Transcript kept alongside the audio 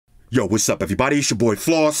Yo, what's up everybody? It's your boy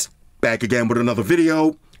Floss, back again with another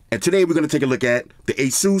video. And today we're going to take a look at the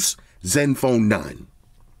Asus Zenfone 9.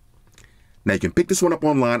 Now you can pick this one up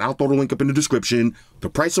online. I'll throw the link up in the description. The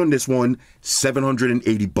price on this one,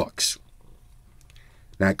 $780.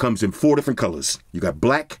 Now it comes in 4 different colors. You got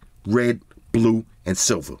black, red, blue, and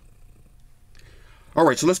silver.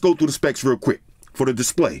 Alright, so let's go through the specs real quick. For the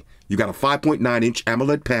display, you got a 5.9-inch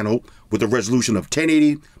AMOLED panel with a resolution of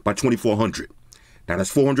 1080 by 2400. Now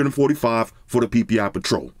that's 445 for the PPI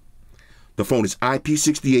Patrol. The phone is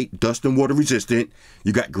IP68 dust and water resistant.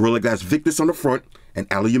 You got Gorilla Glass Victus on the front, an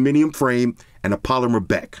aluminum frame, and a polymer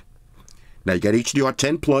back. Now you got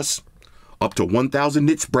HDR10 Plus, up to 1000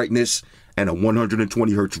 nits brightness, and a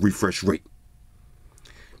 120 Hz refresh rate.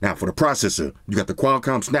 Now for the processor, you got the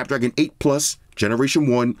Qualcomm Snapdragon 8 Plus Generation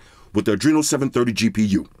 1 with the Adreno 730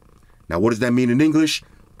 GPU. Now what does that mean in English?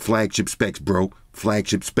 Flagship specs, bro.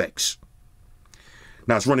 Flagship specs.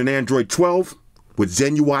 Now it's running Android 12 with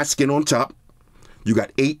Zen UI skin on top. You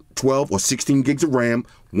got 8, 12, or 16 gigs of RAM,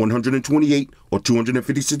 128 or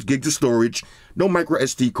 256 gigs of storage, no micro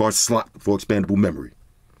SD card slot for expandable memory.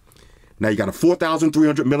 Now you got a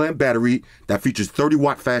 4,300 milliamp battery that features 30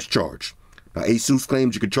 watt fast charge. Now Asus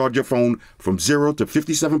claims you can charge your phone from 0 to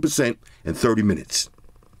 57% in 30 minutes.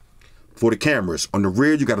 For the cameras, on the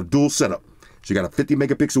rear you got a dual setup. So you got a 50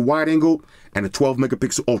 megapixel wide angle and a 12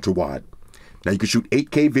 megapixel ultra wide. Now you can shoot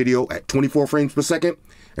 8K video at 24 frames per second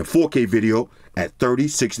and 4K video at 30,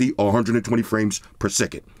 60, or 120 frames per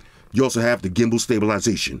second. You also have the gimbal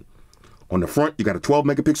stabilization. On the front, you got a 12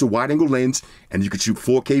 megapixel wide angle lens and you can shoot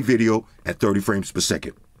 4K video at 30 frames per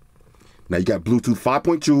second. Now you got Bluetooth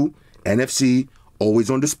 5.2, NFC,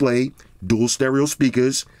 always on display, dual stereo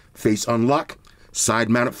speakers, face unlock,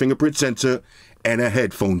 side mounted fingerprint sensor, and a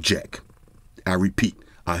headphone jack. I repeat,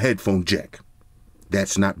 a headphone jack.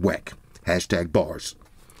 That's not whack. Hashtag bars.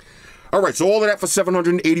 Alright, so all of that for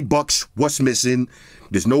 $780. What's missing?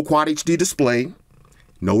 There's no Quad HD display,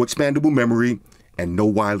 no expandable memory, and no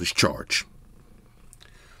wireless charge.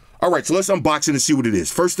 Alright, so let's unbox it and see what it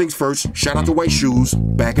is. First things first, shout out to White Shoes,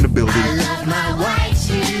 back in the building. I love my white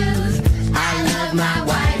shoes. I love my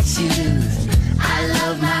white shoes. I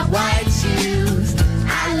love my white shoes.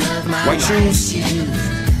 I love my White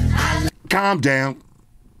shoes. Calm down.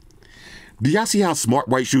 Do y'all see how smart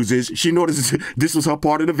White Shoes is? She noticed this was her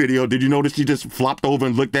part of the video. Did you notice she just flopped over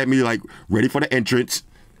and looked at me like ready for the entrance?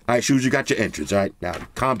 All right, Shoes, you got your entrance. All right, now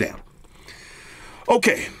calm down.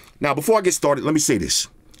 Okay, now before I get started, let me say this.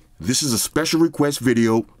 This is a special request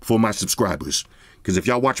video for my subscribers. Because if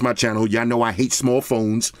y'all watch my channel, y'all know I hate small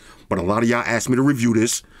phones, but a lot of y'all asked me to review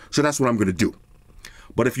this, so that's what I'm going to do.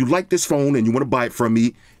 But if you like this phone and you want to buy it from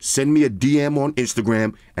me, send me a DM on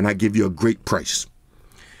Instagram and I give you a great price.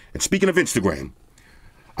 And speaking of Instagram,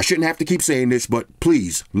 I shouldn't have to keep saying this, but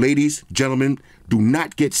please, ladies, gentlemen, do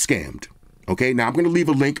not get scammed. Okay, now I'm going to leave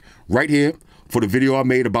a link right here for the video I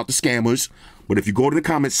made about the scammers. But if you go to the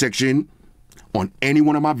comment section on any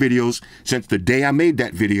one of my videos since the day I made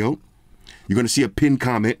that video, you're going to see a pinned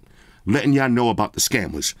comment letting y'all know about the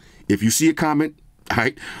scammers. If you see a comment, all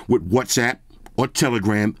right, with WhatsApp or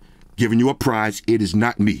Telegram giving you a prize, it is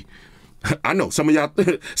not me. I know some of y'all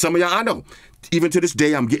I know. Even to this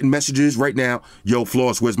day, I'm getting messages right now. Yo,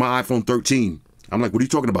 Floss, where's my iPhone 13? I'm like, what are you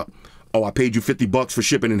talking about? Oh, I paid you $50 for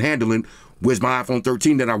shipping and handling. Where's my iPhone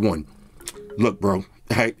 13 that I won? Look, bro, all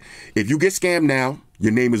right, if you get scammed now,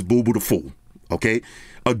 your name is Boo Boo the Fool, okay?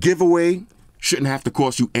 A giveaway shouldn't have to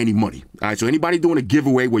cost you any money. All right, so anybody doing a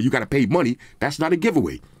giveaway where you got to pay money, that's not a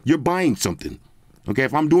giveaway. You're buying something, okay?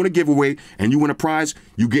 If I'm doing a giveaway and you win a prize,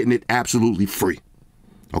 you're getting it absolutely free.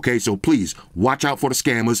 Okay, so please watch out for the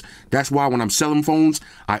scammers. That's why when I'm selling phones,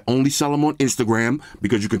 I only sell them on Instagram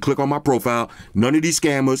because you can click on my profile. None of these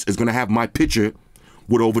scammers is going to have my picture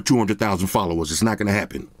with over 200,000 followers. It's not going to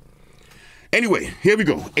happen. Anyway, here we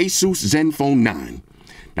go. Asus Zenfone 9.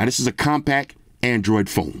 Now, this is a compact Android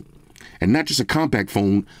phone. And not just a compact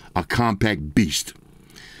phone, a compact beast.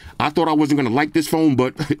 I thought I wasn't going to like this phone,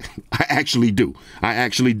 but I actually do. I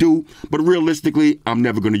actually do. But realistically, I'm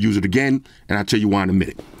never going to use it again. And I'll tell you why in a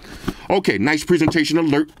minute. Okay, nice presentation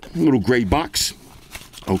alert. Little gray box.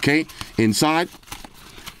 Okay, inside,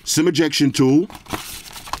 SIM ejection tool.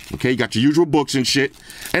 Okay, you got your usual books and shit.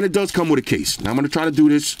 And it does come with a case. Now, I'm going to try to do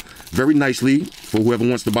this very nicely for whoever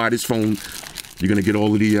wants to buy this phone. You're going to get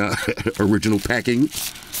all of the original packing.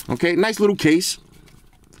 Okay, nice little case.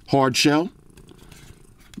 Hard shell.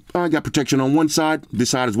 I got protection on one side. This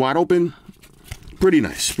side is wide open. Pretty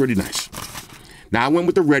nice, pretty nice. Now I went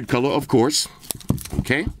with the red color, of course.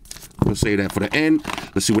 Okay, we'll say that for the end.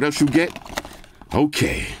 Let's see what else you get.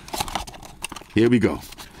 Okay, here we go.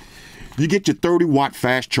 You get your 30-watt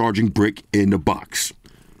fast charging brick in the box.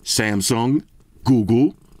 Samsung,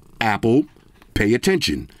 Google, Apple, pay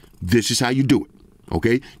attention. This is how you do it,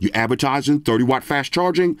 okay? You advertising 30-watt fast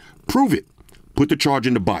charging, prove it. Put the charge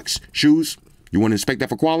in the box. Shoes, you want to inspect that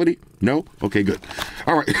for quality? No? Okay, good.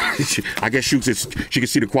 All right. I guess she can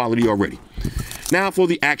see the quality already. Now for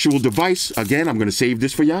the actual device, again, I'm going to save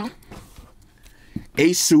this for y'all.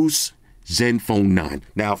 Asus Zenfone 9.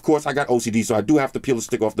 Now, of course, I got OCD, so I do have to peel the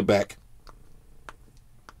stick off the back.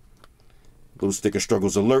 Little sticker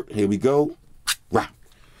struggles alert. Here we go. Wow.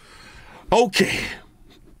 Okay.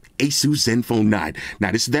 Asus Zenfone 9.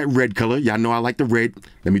 Now, this is that red color. Y'all know I like the red.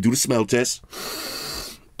 Let me do the smell test.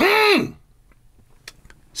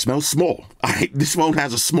 Smells small. All right, this phone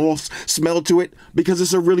has a small smell to it because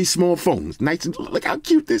it's a really small phone. It's nice and look how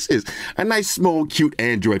cute this is. A nice, small, cute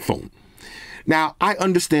Android phone. Now, I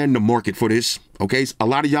understand the market for this, okay? A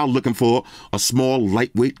lot of y'all looking for a small,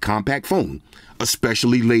 lightweight, compact phone,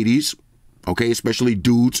 especially ladies, okay? Especially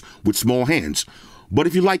dudes with small hands. But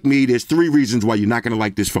if you like me, there's 3 reasons why you're not going to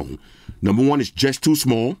like this phone. Number 1, it's just too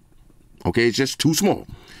small, okay? It's just too small.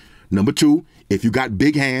 Number 2, if you got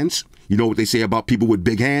big hands, you know what they say about people with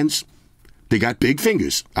big hands? They got big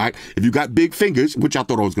fingers, all right? If you got big fingers, which I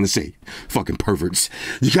thought I was going to say, fucking perverts.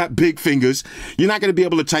 You got big fingers, you're not going to be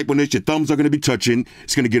able to type on this. Your thumbs are going to be touching.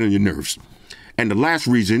 It's going to get on your nerves. And the last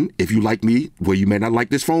reason, if you like me, well, you may not like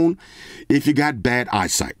this phone, if you got bad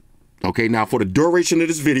eyesight. Okay, now for the duration of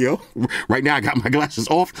this video, right now I got my glasses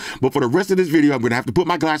off, but for the rest of this video, I'm going to have to put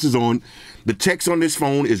my glasses on. The text on this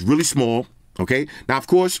phone is really small, okay? Now, of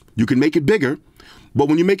course, you can make it bigger, but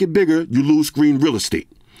when you make it bigger, you lose screen real estate.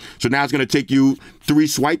 So now it's going to take you 3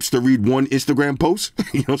 swipes to read 1 Instagram post.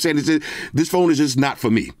 You know what I'm saying? This phone is just not for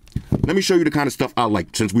me. Let me show you the kind of stuff I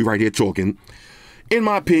like since we're right here talking. In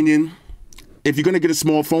my opinion, if you're going to get a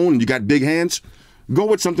small phone and you got big hands, go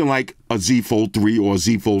with something like a Z Fold 3 or a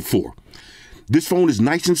Z Fold 4. This phone is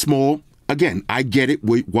nice and small. Again, I get it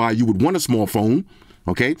why you would want a small phone,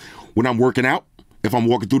 okay? When I'm working out, if I'm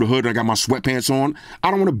walking through the hood and I got my sweatpants on,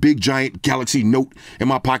 I don't want a big, giant Galaxy Note in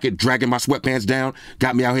my pocket dragging my sweatpants down,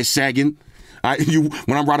 got me out here sagging. When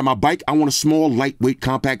I'm riding my bike, I want a small, lightweight,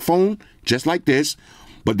 compact phone, just like this.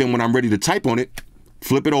 But then when I'm ready to type on it,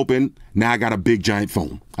 flip it open, now I got a big, giant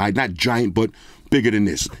phone. All right, not giant, but bigger than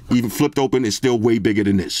this. Even flipped open, it's still way bigger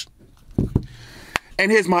than this.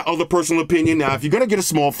 And here's my other personal opinion. Now, if you're going to get a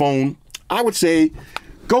small phone, I would say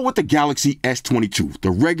go with the Galaxy S22,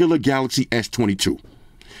 the regular Galaxy S22.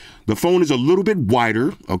 The phone is a little bit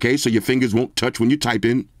wider, okay, so your fingers won't touch when you type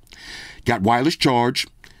in. Got wireless charge,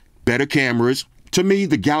 better cameras. To me,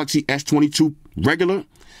 the Galaxy S22 regular,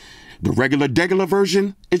 the regular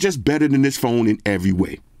version, is just better than this phone in every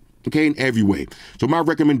way. Okay, in every way. So my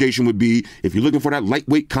recommendation would be, if you're looking for that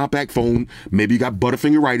lightweight, compact phone, maybe you got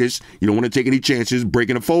butterfingeritis, you don't want to take any chances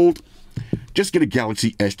breaking a fold, just get a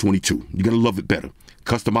Galaxy S22. You're going to love it better.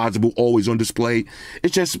 Customizable, always on display.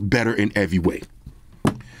 It's just better in every way.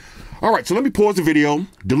 All right, so let me pause the video,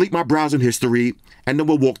 delete my browsing history, and then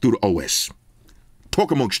we'll walk through the OS.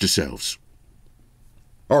 Talk amongst yourselves.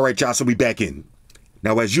 All right, y'all, so we back in.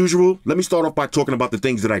 Now, as usual, let me start off by talking about the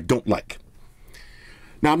things that I don't like.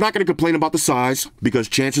 Now, I'm not going to complain about the size, because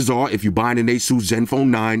chances are, if you're buying an Asus Zenfone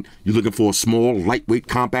 9, you're looking for a small, lightweight,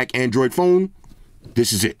 compact Android phone,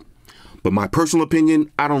 this is it. But my personal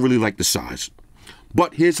opinion, I don't really like the size.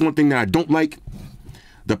 But here's one thing that I don't like.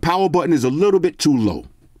 The power button is a little bit too low.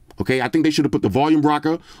 Okay, I think they should have put the volume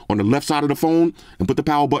rocker on the left side of the phone and put the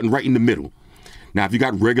power button right in the middle. Now, if you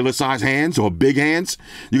got regular size hands or big hands,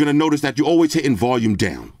 you're going to notice that you're always hitting volume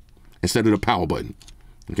down instead of the power button.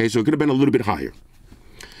 Okay, so it could have been a little bit higher.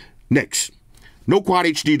 Next, no Quad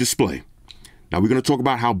HD display. Now, we're going to talk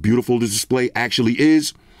about how beautiful this display actually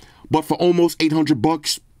is, but for almost 800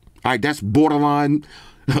 bucks, all right, that's borderline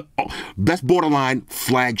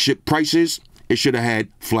flagship prices. It should have had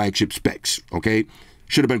flagship specs, okay?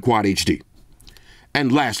 Should have been Quad HD.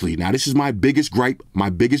 And lastly, now this is my biggest gripe, my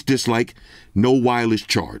biggest dislike, no wireless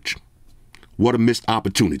charge. What a missed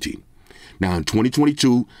opportunity. Now in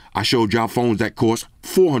 2022, I showed y'all phones that cost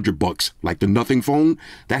 400 bucks, like the Nothing phone,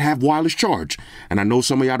 that have wireless charge. And I know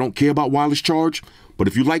some of y'all don't care about wireless charge, but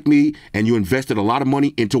if you like me and you invested a lot of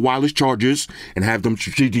money into wireless chargers and have them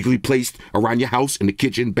strategically placed around your house, in the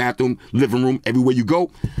kitchen, bathroom, living room, everywhere you go,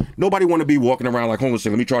 nobody want to be walking around like homeless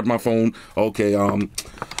saying, let me charge my phone. Okay,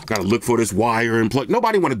 gotta look for this wire and plug.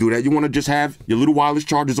 Nobody want to do that. You want to just have your little wireless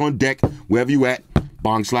chargers on deck, wherever you at,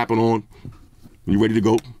 bong slapping on, when you're ready to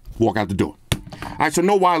go, walk out the door. All right, so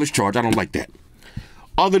no wireless charge. I don't like that.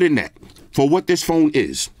 Other than that, for what this phone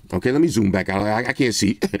is, okay, let me zoom back out. I can't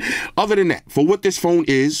see. Other than that, for what this phone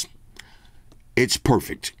is, it's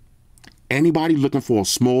perfect. Anybody looking for a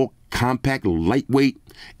small, compact, lightweight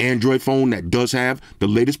Android phone that does have the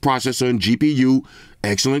latest processor and GPU,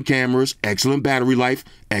 excellent cameras, excellent battery life,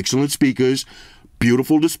 excellent speakers,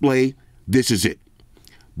 beautiful display, this is it.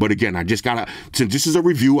 But again, I just gotta, since this is a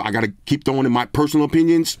review, I gotta keep throwing in my personal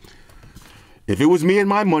opinions. If it was me and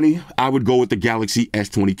my money, I would go with the Galaxy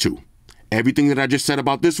S22. Everything that I just said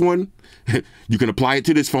about this one, you can apply it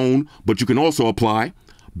to this phone, but you can also apply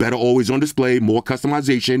better always on display, more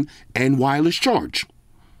customization, and wireless charge.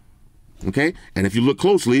 Okay? And if you look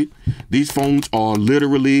closely, these phones are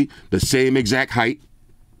literally the same exact height.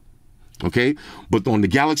 Okay? But on the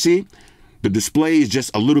Galaxy, the display is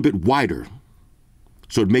just a little bit wider.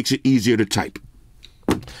 So it makes it easier to type.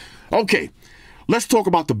 Okay. Let's talk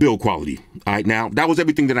about the build quality. All right, now, that was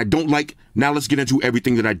everything that I don't like. Now let's get into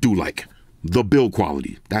everything that I do like. The build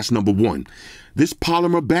quality. That's number one. This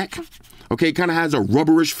polymer back, okay, kind of has a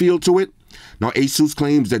rubberish feel to it. Now, Asus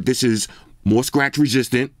claims that this is more scratch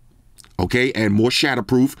resistant, okay, and more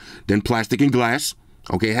shatterproof than plastic and glass.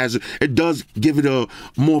 Okay, it does give it a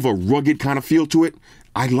more of a rugged kind of feel to it.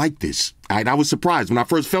 I like this. I was surprised when I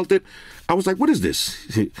first felt it. I was like, "What is this?"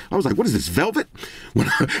 I was like, "What is this, velvet?" When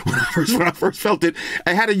I first felt it,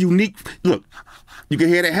 it had a unique look. You can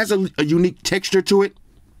hear it has a unique texture to it.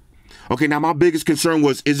 Okay, now my biggest concern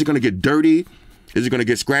was, is it going to get dirty? Is it going to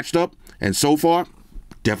get scratched up? And so far,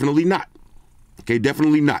 definitely not. Okay,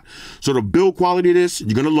 definitely not. So the build quality of this,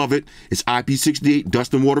 you're going to love it. It's IP68,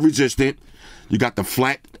 dust and water resistant. You got the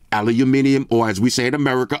flat aluminum, or as we say in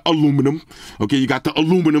America, aluminum. Okay, you got the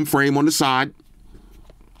aluminum frame on the side.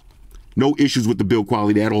 No issues with the build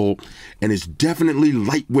quality at all. And it's definitely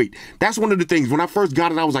lightweight. That's one of the things. When I first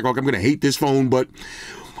got it, I was like, okay, I'm going to hate this phone, but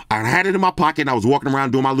I had it in my pocket and I was walking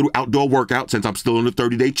around doing my little outdoor workout since I'm still in the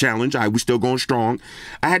 30-day challenge. We still going strong.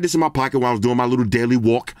 I had this in my pocket while I was doing my little daily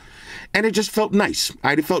walk. And it just felt nice.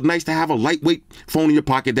 It felt nice to have a lightweight phone in your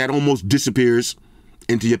pocket that almost disappears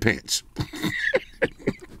into your pants.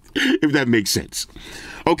 If that makes sense.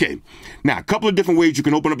 Okay. Now, a couple of different ways you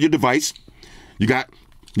can open up your device. You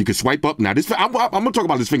can swipe up. Now, I'm going to talk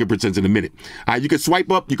about this fingerprint sensor in a minute. You can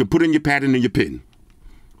swipe up. You can put in your pattern and your pin.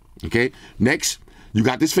 Okay. Next, you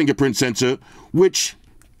got this fingerprint sensor, which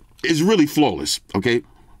is really flawless. Okay.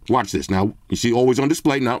 Watch this. Now, you see always on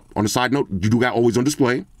display. Now, on a side note, you do got always on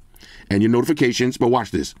display and your notifications. But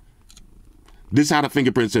watch this. This is how the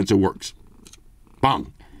fingerprint sensor works.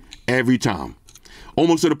 Bang. Every time.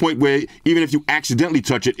 Almost to the point where even if you accidentally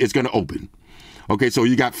touch it, it's going to open. Okay, so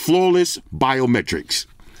you got flawless biometrics.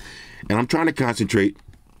 And I'm trying to concentrate.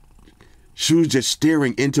 Shoes just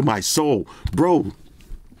staring into my soul. Bro,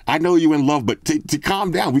 I know you're in love, but to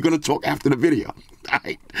calm down. We're going to talk after the video. All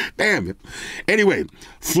right? Damn it. Anyway,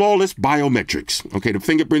 flawless biometrics. Okay, the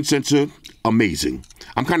fingerprint sensor, amazing.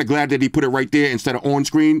 I'm kind of glad that he put it right there instead of on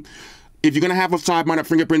screen. If you're going to have a side-mounted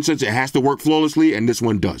fingerprint sensor, it has to work flawlessly, and this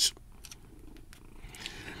one does.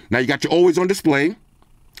 Now, you got your always on display.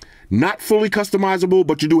 Not fully customizable,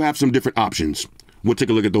 but you do have some different options. We'll take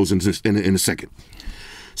a look at those in a second.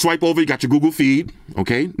 Swipe over, you got your Google feed.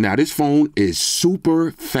 Okay, now this phone is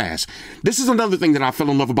super fast. This is another thing that I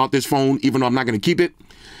fell in love about this phone, even though I'm not going to keep it.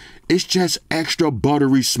 It's just extra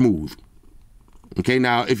buttery smooth. Okay,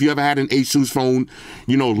 now, if you ever had an Asus phone,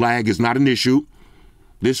 you know lag is not an issue.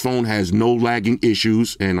 This phone has no lagging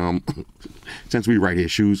issues, and since we right here,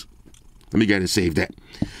 shoes, let me get ahead and save that.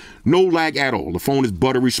 No lag at all. The phone is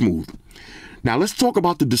buttery smooth. Now, let's talk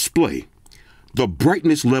about the display. The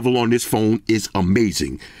brightness level on this phone is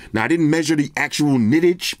amazing. Now, I didn't measure the actual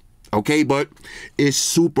nittage, okay, but it's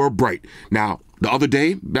super bright. Now, the other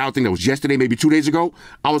day, I think that was yesterday, maybe 2 days ago,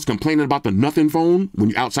 I was complaining about the nothing phone.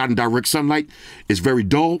 When you're outside in direct sunlight, it's very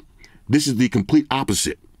dull. This is the complete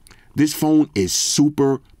opposite. This phone is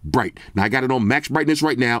super bright. Now, I got it on max brightness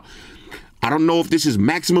right now. I don't know if this is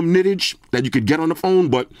maximum nittage that you could get on the phone,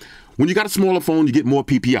 but when you got a smaller phone, you get more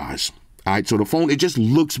PPIs. All right, so the phone, it just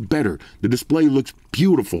looks better. The display looks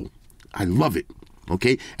beautiful. I love it,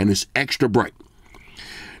 okay? And it's extra bright.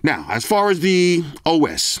 Now, as far as the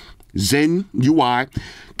OS, Zen UI,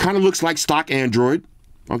 kind of looks like stock Android.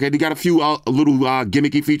 Okay, they got a few little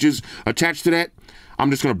gimmicky features attached to that.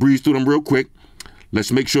 I'm just going to breeze through them real quick.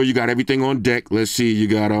 Let's make sure you got everything on deck. Let's see, you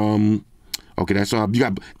got, okay, that's, you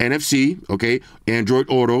got NFC, okay, Android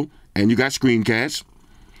Auto, and you got screencast.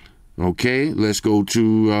 Okay, let's go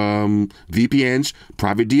to VPNs,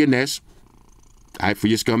 private DNS, all right, for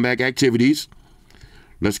your scumbag activities.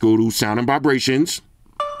 Let's go to sound and vibrations.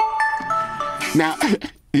 Now,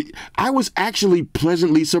 I was actually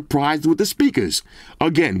pleasantly surprised with the speakers.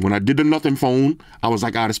 Again, when I did the nothing phone, I was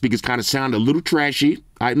like, the speakers kind of sound a little trashy.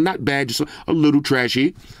 Not bad, just a little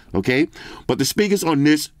trashy, okay? But the speakers on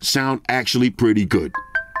this sound actually pretty good.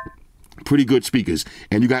 Pretty good speakers.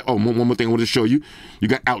 And you got, one more thing I want to show you. You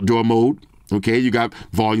got outdoor mode, okay? You got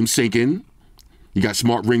volume syncing. You got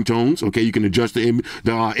smart ringtones, okay? You can adjust the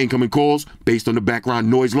incoming calls based on the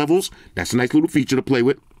background noise levels. That's a nice little feature to play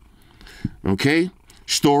with, okay?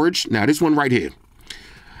 Storage. Now, this one right here.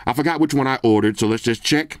 I forgot which one I ordered, so let's just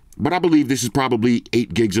check. But I believe this is probably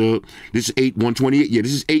 8 gigs of, this is 8 128. Yeah,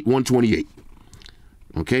 this is 8 128.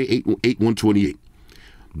 Okay, 8 128.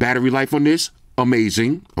 Battery life on this,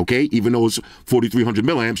 amazing. Okay, even though it's 4,300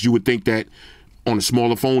 milliamps, you would think that on a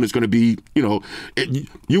smaller phone it's going to be,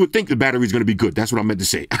 you would think the battery is going to be good. That's what I meant to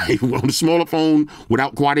say. On a smaller phone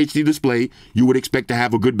without Quad HD display, you would expect to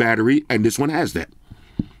have a good battery, and this one has that.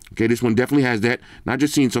 Okay, this one definitely has that. Now, I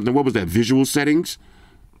just seen something. What was that? Visual settings.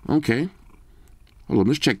 Okay. Hold on,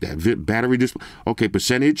 let's check that. Battery display. Okay,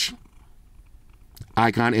 percentage.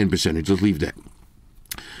 Icon and percentage. Let's leave that.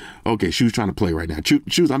 Okay, Shoe's trying to play right now.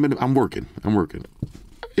 Shoes, I'm working.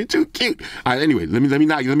 You're too cute. All right, anyway, let me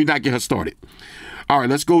not get her started. All right,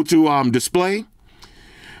 let's go to display.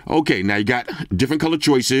 Okay, now you got different color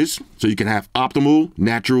choices. So you can have optimal,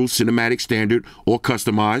 natural, cinematic, standard, or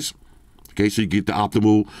customized. Okay, so you get the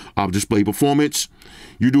optimal display performance.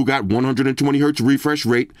 You do got 120 hertz refresh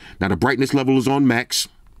rate. Now the brightness level is on max.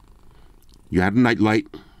 You have a night light.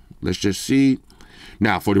 Let's just see.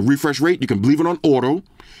 Now for the refresh rate, you can leave it on auto.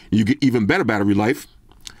 You get even better battery life.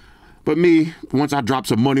 But me, once I drop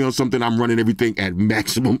some money on something, I'm running everything at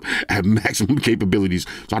maximum capabilities.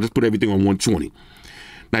 So I just put everything on 120.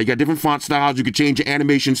 Now you got different font styles. You can change your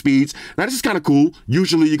animation speeds. Now this is kind of cool.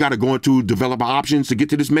 Usually you got to go into developer options to get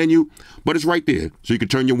to this menu, but it's right there. So you can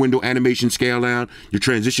turn your window animation scale down, your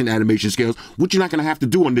transition animation scales, which you're not going to have to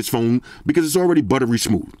do on this phone because it's already buttery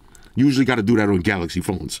smooth. You usually got to do that on Galaxy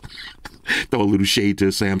phones. Throw a little shade to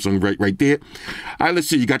Samsung right there. All right, let's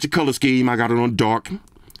see. You got your color scheme. I got it on dark.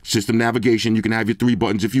 System navigation. You can have your 3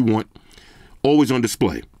 buttons if you want. Always on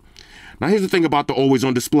display. Now here's the thing about the always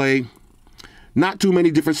on display. Not too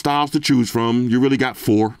many different styles to choose from. You really got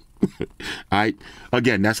 4. All right.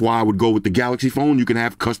 Again, that's why I would go with the Galaxy phone. You can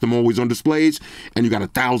have custom always on displays, and you got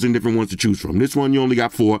 1,000 different ones to choose from. This one, you only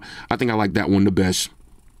got 4. I think I like that one the best.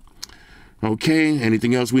 Okay.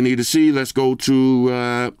 Anything else we need to see? Let's go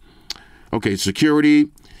to, okay, security.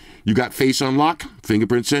 You got face unlock,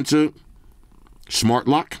 fingerprint sensor, smart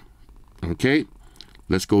lock. Okay.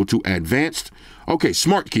 Let's go to advanced. Okay,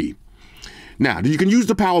 smart key. Now, you can use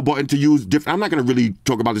the power button to use different. I'm not going to really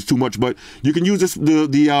talk about this too much, but you can use this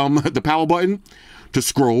the power button to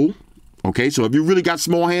scroll. Okay, so if you really got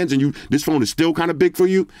small hands and this phone is still kind of big for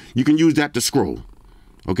you, you can use that to scroll.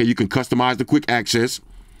 Okay, you can customize the quick access.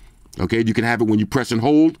 Okay, you can have it when you press and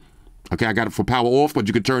hold. Okay, I got it for power off, but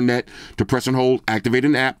you can turn that to press and hold, activate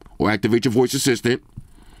an app, or activate your voice assistant.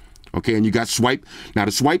 Okay, and you got swipe. Now,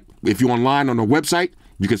 the swipe, if you're online on a website,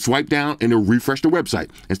 you can swipe down and it'll refresh the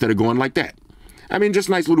website instead of going like that. I mean, just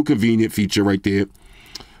nice little convenient feature right there.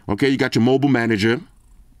 Okay, you got your mobile manager.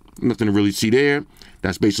 Nothing to really see there.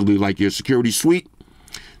 That's basically like your security suite.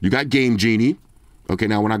 You got Game Genie. Okay,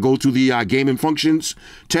 now when I go to the gaming functions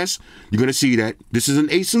test, you're going to see that this is an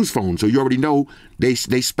Asus phone. So you already know they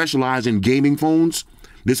specialize in gaming phones.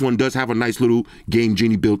 This one does have a nice little Game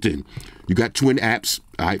Genie built in. You got twin apps,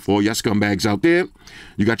 all right, for all your scumbags out there.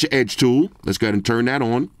 You got your Edge tool. Let's go ahead and turn that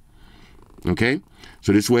on. Okay,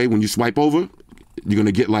 so this way when you swipe over, you're going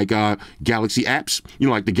to get like Galaxy apps,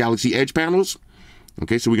 like the Galaxy Edge panels.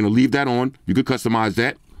 Okay, so we're going to leave that on. You could customize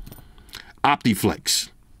that. OptiFlex.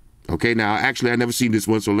 Okay, now actually I never seen this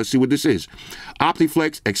one, so let's see what this is.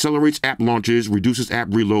 OptiFlex accelerates app launches, reduces app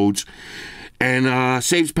reloads, and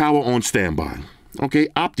saves power on standby. Okay,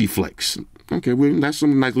 OptiFlex. Okay, well, that's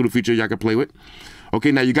some nice little feature y'all can play with.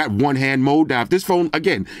 Okay, now you got one-hand mode. Now, if this phone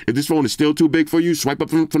is still too big for you, swipe up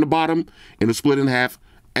from the bottom, and it'll split in half.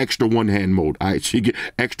 Extra one-hand mode. All right, so you get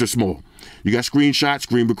extra small. You got screenshot,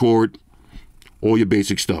 screen record, all your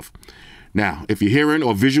basic stuff. Now, if you're hearing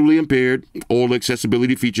or visually impaired, all the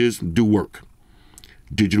accessibility features do work.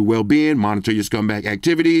 Digital well-being, monitor your scumbag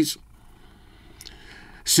activities.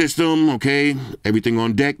 System, okay, everything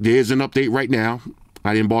on deck. There's an update right now.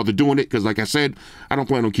 I didn't bother doing it because, like I said, I don't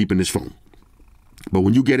plan on keeping this phone. But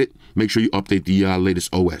when you get it, make sure you update the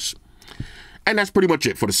latest OS. And that's pretty much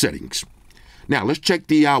it for the settings. Now, let's check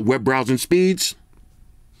the web browsing speeds.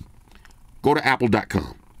 Go to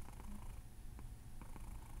apple.com.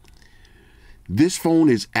 This phone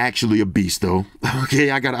is actually a beast, though. Okay,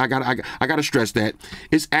 I gotta stress that.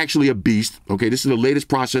 It's actually a beast. Okay, this is the latest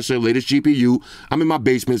processor, latest GPU. I'm in my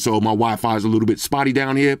basement, so my Wi-Fi is a little bit spotty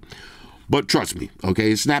down here. But trust me,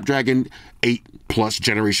 okay, Snapdragon 8 Plus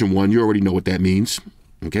Generation 1, you already know what that means,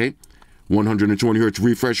 okay? 120 hertz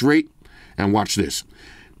refresh rate, and watch this.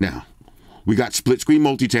 Now, we got split screen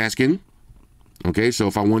multitasking, okay? So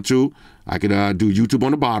if I want to, I could do YouTube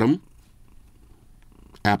on the bottom,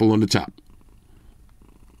 Apple on the top,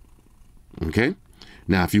 okay?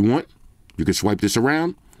 Now, if you want, you can swipe this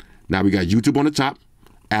around. Now we got YouTube on the top,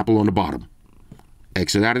 Apple on the bottom.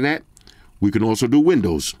 Exit out of that. We can also do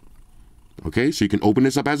Windows. Okay, so you can open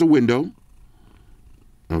this up as a window.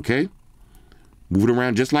 Okay, move it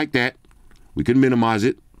around just like that. We can minimize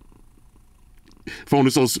it. Phone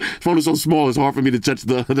is so small, it's hard for me to touch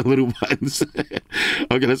the little buttons.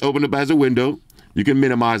 Okay, let's open it up as a window. You can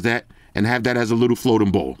minimize that and have that as a little floating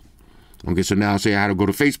ball. Okay, so now say I had to go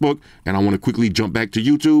to Facebook and I want to quickly jump back to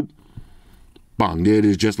YouTube. Bang, there it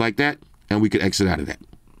is just like that. And we can exit out of that.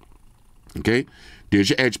 Okay, there's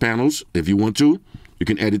your edge panels. If you want to, you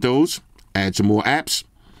can edit those, add some more apps.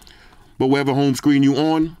 But whatever home screen you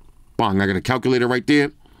on, bang, I got a calculator right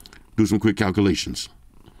there. Do some quick calculations.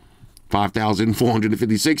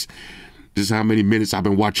 5,456. This is how many minutes I've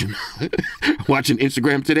been watching watching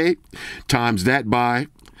Instagram today. Times that by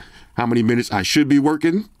how many minutes I should be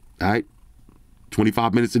working. All right,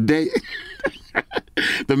 25 minutes a day.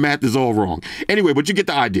 The math is all wrong. Anyway, but you get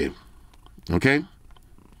the idea. Okay?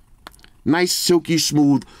 Nice, silky,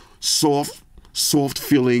 smooth, soft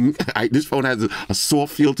feeling. This phone has a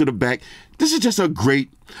soft feel to the back. This is just a great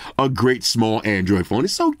small Android phone.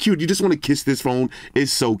 It's so cute. You just want to kiss this phone.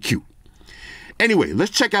 It's so cute. Anyway,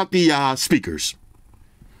 let's check out the speakers.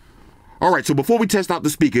 All right, so before we test out the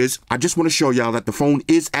speakers, I just want to show y'all that the phone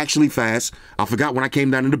is actually fast. I forgot when I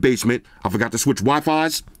came down in the basement, I forgot to switch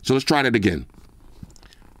Wi-Fi's. So let's try that again.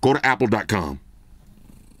 Go to apple.com.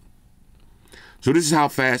 So this is how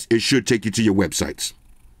fast it should take you to your websites.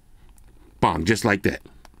 Bang, just like that.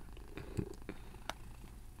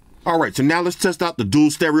 All right, so now let's test out the dual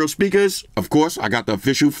stereo speakers. Of course, I got the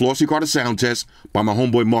official Flossy Carter sound test by my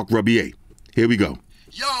homeboy Mark Rubier. Here we go.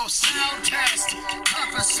 Yo, sound test,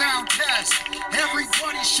 time for sound test.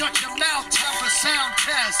 Everybody shut your mouth, time for sound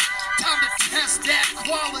test. Time to test that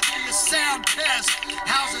quality of sound test.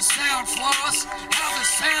 How's it sound, Floss? How's it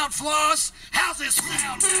sound, Floss? How's it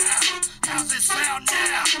sound now? How's it sound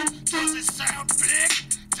now? Does it sound big?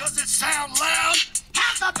 Does it sound loud?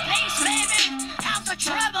 How's the bass, baby? How's the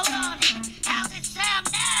treble on it? How's it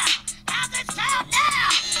sound now? How's it sound now?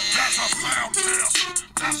 That's a sound test.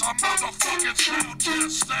 That's a motherfucking sound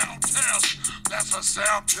test. Sound test. That's a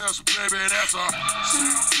sound test, baby. That's a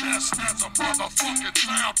sound test. That's a motherfucking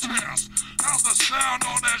sound test. How's the sound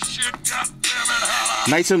on that shit? God damn it, holla.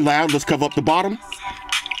 Nice and loud. Let's cover up the bottom.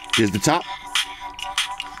 Here's the top.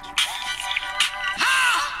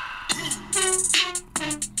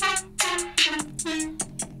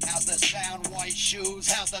 How's the sound, white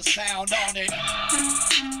shoes? How's the sound on it?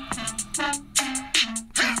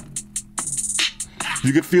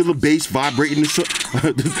 You can feel the bass vibrating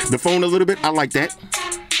the phone a little bit. I like that.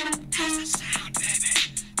 That's a sound, baby.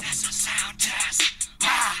 That's a sound test.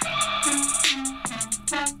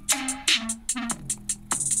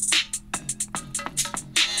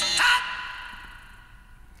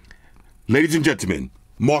 Ladies and gentlemen,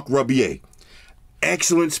 Mark Rubier.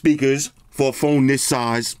 Excellent speakers for a phone this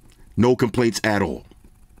size. No complaints at all.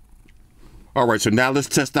 All right, so now let's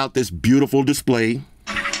test out this beautiful display.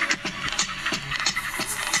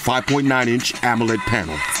 5.9-inch AMOLED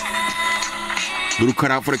panel. Little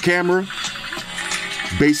cutout for the camera.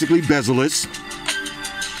 Basically bezel-less.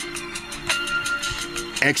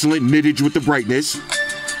 Excellent nittage with the brightness.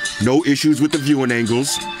 No issues with the viewing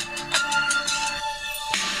angles.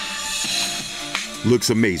 Looks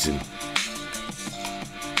amazing.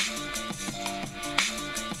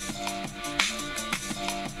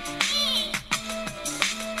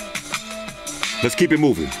 Let's keep it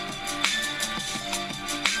moving.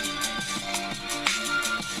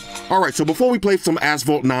 All right, so before we play some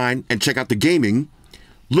Asphalt 9 and check out the gaming,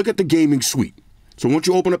 look at the gaming suite. So once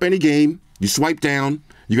you open up any game, you swipe down,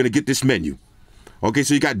 you're gonna get this menu. Okay,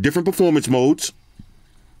 so you got different performance modes.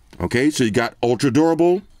 Okay, so you got ultra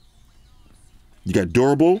durable, you got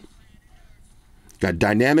durable, you got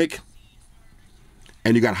dynamic,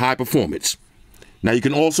 and you got high performance. Now you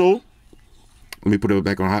can also, let me put it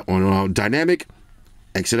back on dynamic,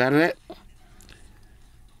 exit out of that.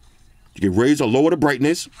 You can raise or lower the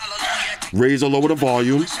brightness, raise or lower the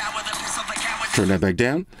volume, turn that back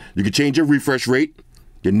down. You can change your refresh rate,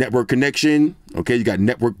 your network connection, okay, you got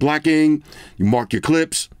network blocking, you mark your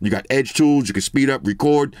clips, you got edge tools, you can speed up,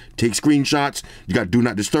 record, take screenshots, you got do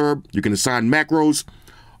not disturb, you can assign macros,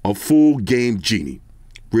 a full game genie.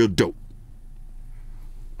 Real dope.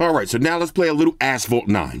 All right, so now let's play a little Asphalt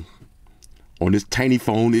 9. On this tiny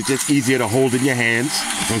phone, it's just easier to hold in your hands,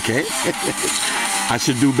 okay? I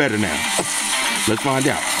should do better now. Let's find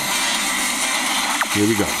out. Here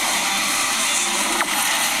we go.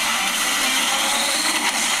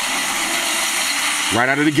 Right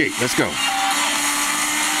out of the gate, let's go.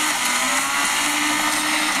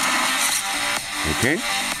 Okay.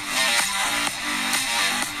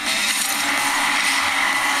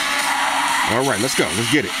 All right, let's go.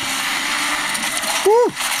 Let's get it.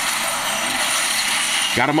 Woo!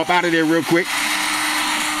 Got him up out of there real quick.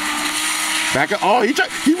 Back up. Oh, he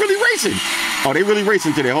really racing. Oh, they really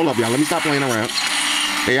racing today. Hold up, y'all. Let me stop playing around.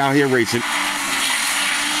 They out here racing.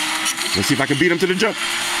 Let's see if I can beat him to the jump.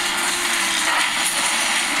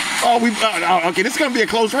 Oh, okay, this is going to be a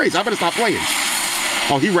close race. I better stop playing.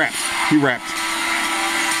 Oh, he wrapped. He wrapped.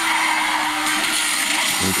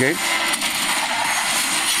 Okay.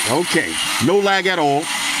 Okay. No lag at all.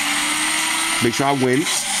 Make sure I win.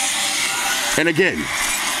 And again,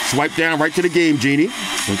 swipe down right to the game, Genie.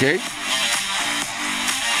 Okay.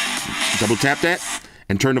 Double tap that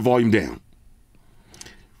and turn the volume down.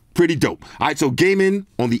 Pretty dope. All right, so gaming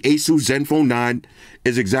on the Asus Zenfone 9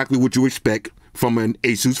 is exactly what you expect from an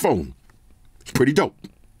Asus phone. It's pretty dope.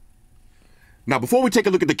 Now, before we take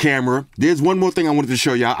a look at the camera, there's one more thing I wanted to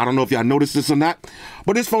show y'all. I don't know if y'all noticed this or not,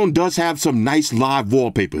 but this phone does have some nice live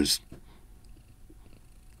wallpapers.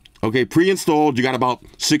 Okay, pre-installed, you got about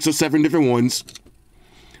 6 or 7 different ones,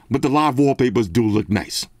 but the live wallpapers do look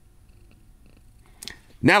nice.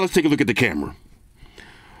 Now let's take a look at the camera.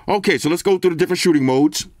 Okay, so let's go through the different shooting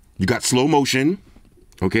modes. You got slow motion,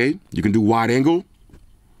 okay? You can do wide angle,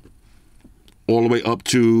 all the way up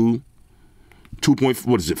to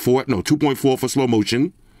 2.4 for slow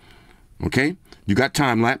motion, okay? You got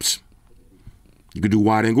time lapse. You can do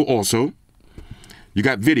wide angle also. You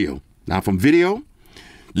got video. Now from video,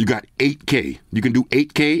 you got 8K. You can do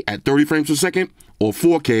 8K at 30 frames per second or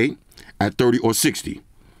 4K at 30 or 60,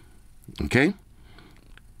 okay?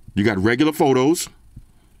 You got regular photos.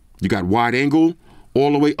 You got wide angle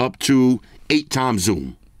all the way up to 8x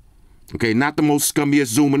zoom. Okay, not the most scummiest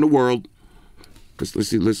zoom in the world. Let's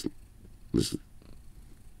see.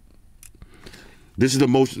 This is the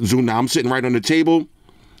most zoom. Now I'm sitting right on the table,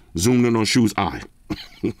 zoomed in on Shu's eye.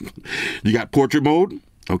 You got portrait mode.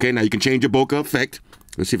 Okay, now you can change your bokeh effect.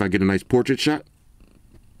 Let's see if I get a nice portrait shot.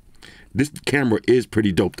 This camera is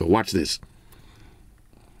pretty dope though. Watch this.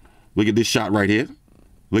 Look at this shot right here.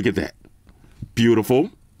 Look at that.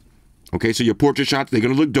 Beautiful. Okay, so your portrait shots, they're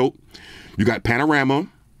going to look dope. You got panorama.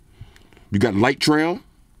 You got light trail.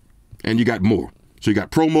 And you got more. So you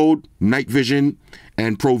got pro mode, night vision,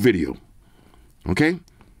 and pro video. Okay?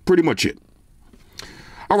 Pretty much it.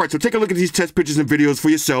 All right, so take a look at these test pictures and videos for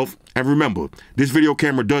yourself. And remember, this video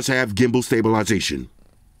camera does have gimbal stabilization.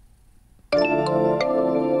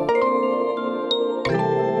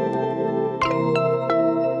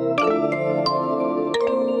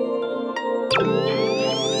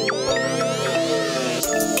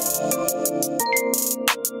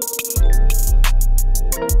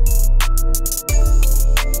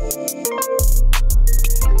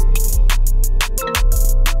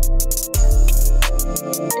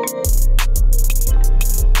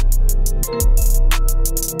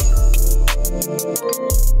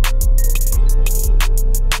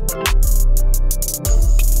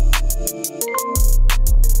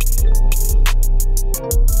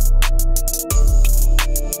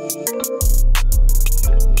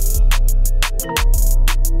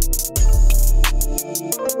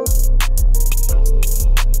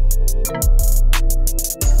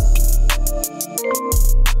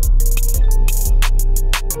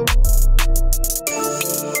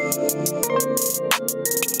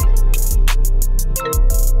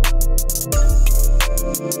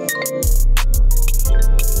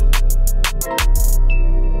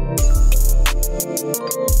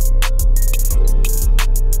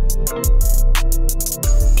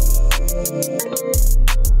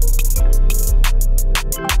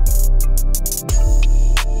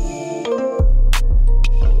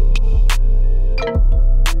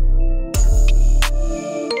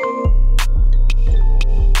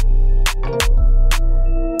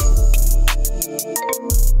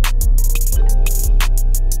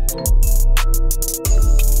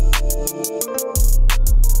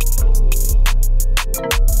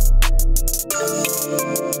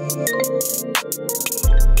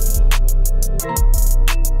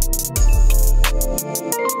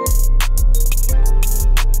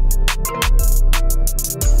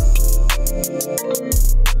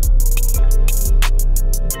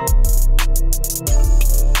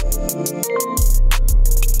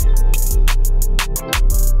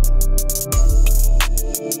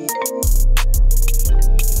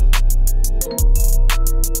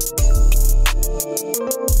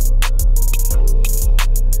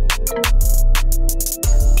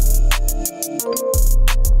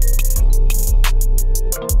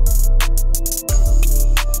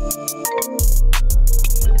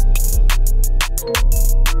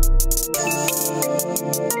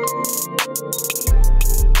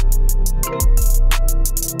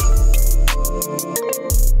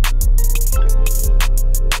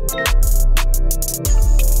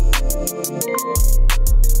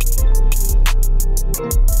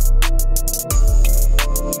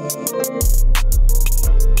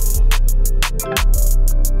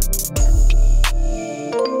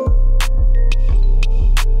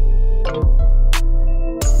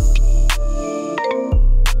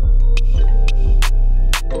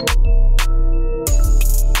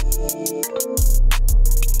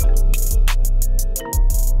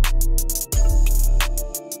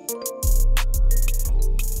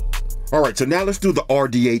 All right, so now let's do the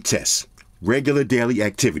RDA test, regular daily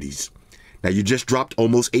activities. Now you just dropped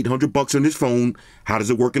almost 800 bucks on this phone. How does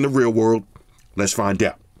it work in the real world? Let's find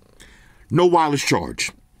out. No wireless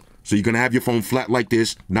charge. So you're gonna have your phone flat like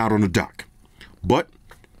this, not on the dock. But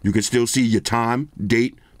you can still see your time,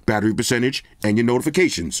 date, battery percentage, and your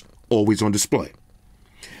notifications, always on display.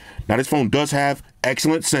 Now this phone does have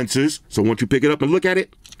excellent sensors, so once you pick it up and look at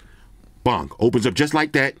it, bong, opens up just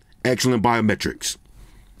like that, excellent biometrics.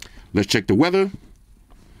 Let's check the weather.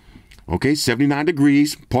 Okay, 79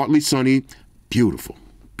 degrees, partly sunny, beautiful,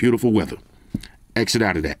 beautiful weather. Exit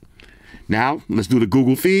out of that. Now, let's do the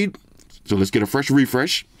Google feed. So let's get a fresh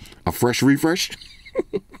refresh.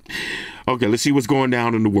 Okay, let's see what's going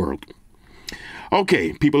down in the world.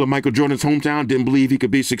 Okay, people of Michael Jordan's hometown didn't believe he could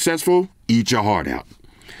be successful. Eat your heart out.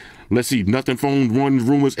 Let's see, nothing phone runs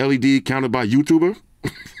rumors LED counted by YouTuber.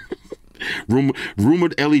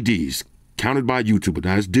 Rumored LEDs. Counted by YouTuber.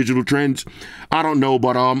 Now, it's digital trends. I don't know,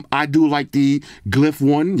 but I do like the Glyph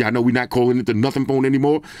one. Y'all know we're not calling it the nothing phone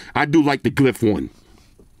anymore. I do like the Glyph one.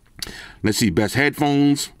 Let's see, best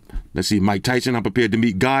headphones. Let's see, Mike Tyson, I'm prepared to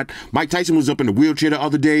meet God. Mike Tyson was up in the wheelchair the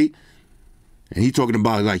other day, and he talking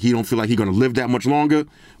about like he don't feel like he's gonna live that much longer.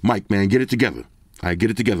 Mike, man, get it together. All right, get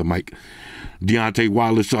it together, Mike. Deontay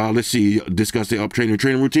Wilder, let's see, discuss the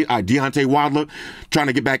training routine. All right, Deontay Wilder trying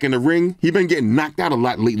to get back in the ring. He's been getting knocked out a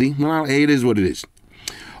lot lately. Well, hey, it is what it is.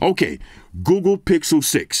 Okay, Google Pixel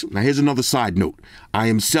 6. Now, here's another side note. I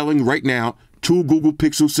am selling right now 2 Google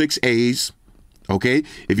Pixel 6As. Okay,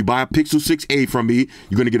 if you buy a Pixel 6A from me,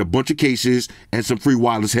 you're going to get a bunch of cases and some free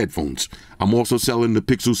wireless headphones. I'm also selling the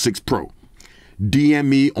Pixel 6 Pro. DM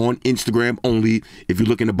me on Instagram only if you're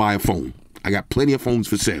looking to buy a phone. I got plenty of phones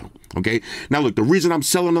for sale. Okay. Now, look, the reason I'm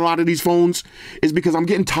selling a lot of these phones is because I'm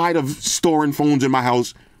getting tired of storing phones in my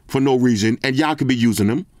house for no reason, and y'all could be using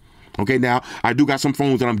them. Okay. Now, I do got some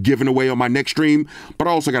phones that I'm giving away on my next stream, but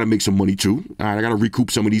I also got to make some money too. All right. I got to recoup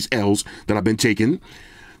some of these L's that I've been taking.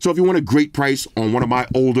 So if you want a great price on one of my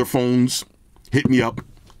older phones, hit me up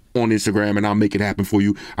on Instagram and I'll make it happen for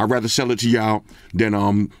you. I'd rather sell it to y'all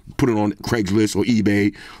than put it on Craigslist or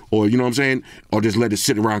eBay, or you know what I'm saying, or just let it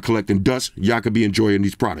sit around collecting dust. Y'all could be enjoying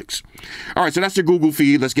these products. All right, so that's the Google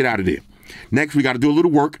feed. Let's get out of there. Next, we got to do a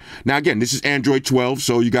little work. Now, again, this is Android 12,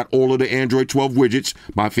 so you got all of the Android 12 widgets,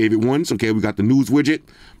 my favorite ones. Okay, we got the news widget,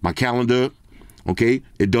 my calendar. Okay,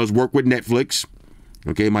 it does work with Netflix.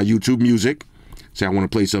 Okay, my YouTube music. Say I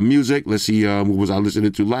want to play some music. Let's see, what was I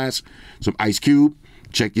listening to last? Some Ice Cube.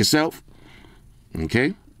 Check yourself.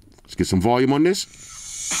 Okay, let's get some volume on this.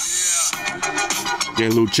 Get a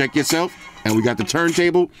little check yourself. And we got the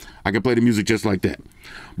turntable. I can play the music just like that.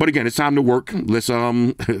 But again, it's time to work. Let's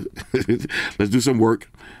let's do some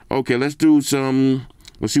work. Okay, let's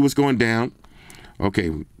see what's going down.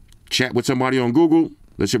 Okay, chat with somebody on Google.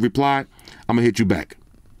 Let's hit reply. I'm gonna hit you back.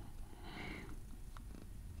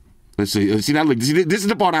 Let's see. See now, look. See, this is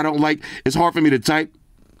the part I don't like. It's hard for me to type.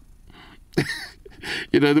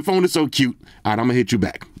 You know, the phone is so cute. All right, I'm gonna hit you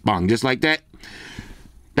back. Bong, just like that.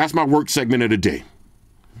 That's my work segment of the day.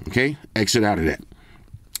 Okay, exit out of that.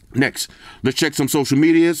 Next, let's check some social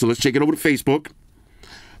media. So let's check it over to Facebook.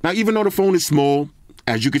 Now, even though the phone is small,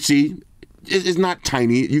 as you can see, it's not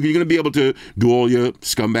tiny. You're going to be able to do all your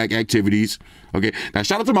scumbag activities. Okay. Now,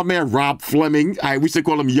 shout out to my man Rob Fleming. We used to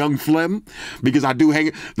call him Young Flem because I do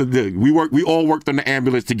hang. We all worked on the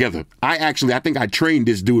ambulance together. I think I trained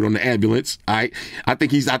this dude on the ambulance. I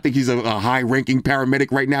think he's a high-ranking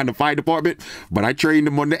paramedic right now in the fire department. But I trained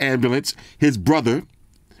him on the ambulance. His brother.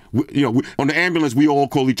 On the ambulance, we all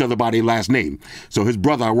call each other by their last name. So his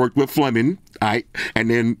brother, I worked with Fleming, and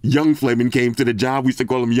then Young Fleming came to the job. We used to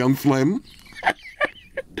call him Young Flem.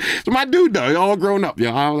 So my dude, though, all grown up.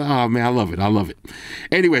 Oh, man, I love it. I love it.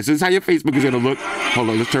 Anyway, so this is how your Facebook is going to look. Hold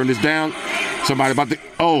on, let's turn this down. Somebody about to,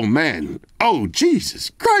 oh, man. Oh,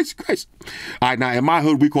 Jesus Christ. All right, now in my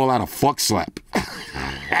hood, we call that a fuck slap.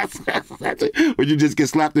 That's it. When you just get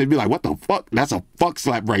slapped and be like, what the fuck? That's a fuck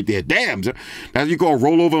slap right there. Damn. That's what you call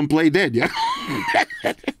roll over and play dead, yeah?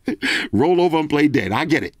 Roll over and play dead. I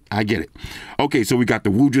get it. Okay, so we got the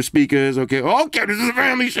Wooja speakers. Okay, this is a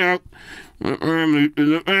family show.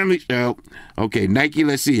 Family show. Okay, Nike,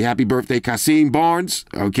 let's see. Happy birthday, Kasim Barnes.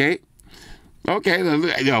 Okay. Oh,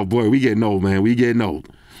 boy, we getting old, man. We getting old.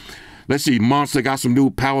 Let's see. Monster got some new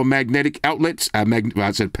power magnetic outlets. I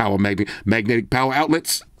said magnetic power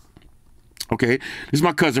outlets. Okay. This is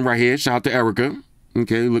my cousin right here. Shout out to Erica.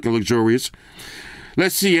 Okay. Looking luxurious.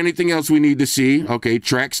 Let's see. Anything else we need to see? Okay.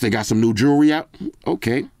 Trax. They got some new jewelry out.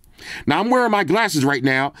 Okay. Now, I'm wearing my glasses right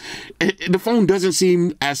now. The phone doesn't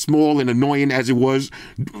seem as small and annoying as it was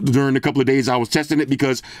during the couple of days I was testing it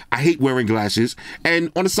because I hate wearing glasses.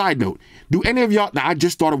 And on a side note, do any of y'all, now I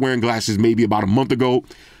just started wearing glasses maybe about a month ago.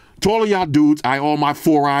 To all of y'all dudes, all my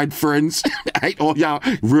four-eyed friends, all y'all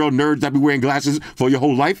real nerds that be wearing glasses for your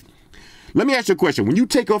whole life. Let me ask you a question. When you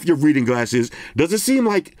take off your reading glasses, does it seem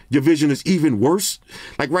like your vision is even worse?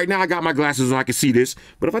 Like right now I got my glasses and I can see this,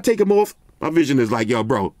 but if I take them off, my vision is like, yo,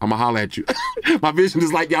 bro, I'm going to holler at you. My vision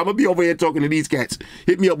is like, yo, I'm going to be over here talking to these cats.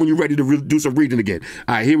 Hit me up when you're ready to do some reading again.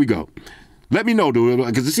 All right, here we go. Let me know, dude,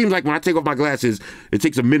 because it seems like when I take off my glasses, it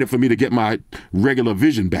takes a minute for me to get my regular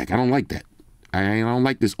vision back. I don't like that. I don't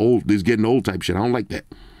like this getting old type shit. I don't like that.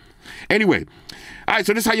 Anyway, all right,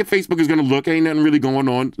 so this is how your Facebook is going to look. Ain't nothing really going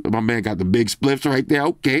on. My man got the big spliffs right there.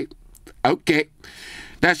 Okay.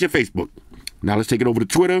 That's your Facebook. Now let's take it over to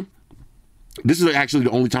Twitter. This is actually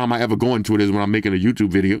the only time I ever go on Twitter is when I'm making a YouTube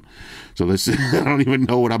video. So let's I don't even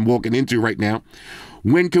know what I'm walking into right now.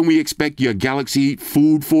 When can we expect your Galaxy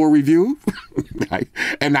Food 4 review?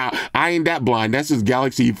 And now, I ain't that blind. That's just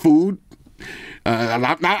Galaxy Food. I'm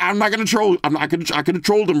not gonna troll. I could have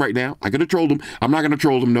trolled him right now. I could have trolled him. I'm not gonna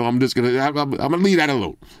troll him. No, I'm gonna leave that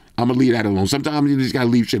alone. Sometimes you just gotta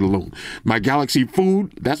leave shit alone. My Galaxy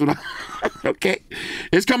Food. That's what okay.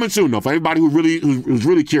 It's coming soon though. For everybody who's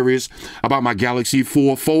really curious about my Galaxy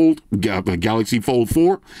Fold 4,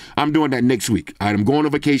 I'm doing that next week. I'm going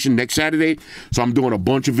on vacation next Saturday, so I'm doing a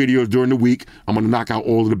bunch of videos during the week. I'm gonna knock out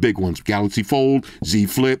all of the big ones: Galaxy Fold, Z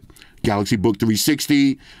Flip, Galaxy Book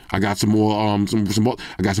 360. I got some more I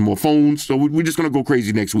got some more phones. So we're just gonna go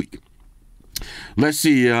crazy next week. Let's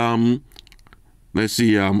see. I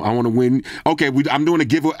want to win. Okay, I'm doing a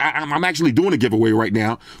giveaway. I'm actually doing a giveaway right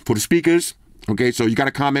now for the speakers. Okay, so you got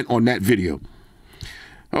to comment on that video.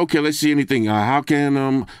 Okay, let's see anything. How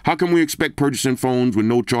can we expect purchasing phones with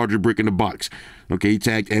no charger brick in the box? Okay,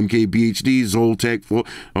 tagged MKBHD Zoltech 4.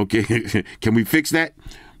 Okay, can we fix that,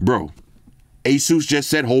 bro? Asus just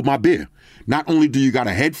said, hold my beer. Not only do you got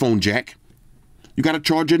a headphone jack, you got a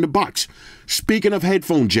charger in the box. Speaking of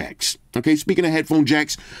headphone jacks,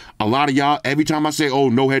 a lot of y'all, every time I say, oh,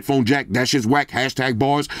 no headphone jack, that shit's whack,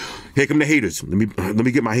 #bars, here come the haters. Let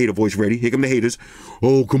me get my hater voice ready. Here come the haters.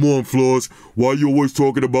 Oh, come on, Floss. Why you always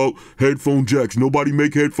talking about headphone jacks? Nobody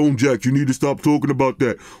make headphone jacks. You need to stop talking about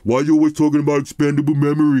that. Why you always talking about expandable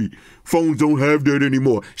memory? Phones don't have that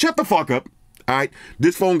anymore. Shut the fuck up. All right,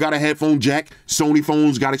 this phone got a headphone jack. Sony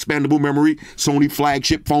phones got expandable memory. Sony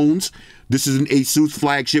flagship phones. This is an Asus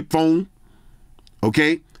flagship phone.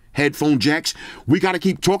 Okay, headphone jacks. We got to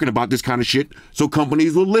keep talking about this kind of shit so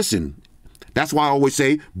companies will listen. That's why I always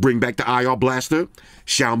say, bring back the IR blaster.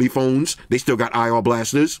 Xiaomi phones, they still got IR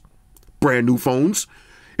blasters. Brand new phones.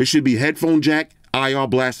 It should be headphone jack, IR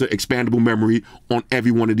blaster, expandable memory on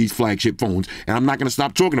every one of these flagship phones. And I'm not going to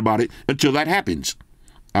stop talking about it until that happens.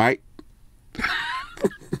 All right.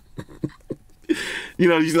 You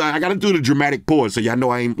know, I got to do the dramatic pause so y'all know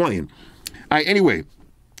I ain't playing. All right, anyway,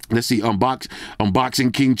 let's see.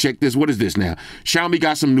 Unboxing King, check this. What is this now? Xiaomi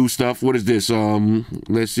got some new stuff. What is this?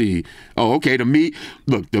 Let's see. Oh, okay, the Mi.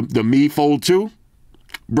 Look, the Mi Fold 2.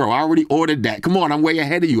 Bro, I already ordered that. Come on, I'm way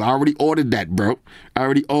ahead of you. I already ordered that, bro.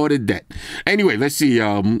 Anyway, let's see.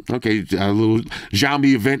 Okay, a little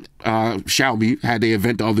Xiaomi event. Xiaomi had their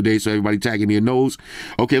event the other day, so everybody tagging me a nose.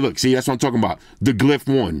 Okay, look, see, that's what I'm talking about. The Glyph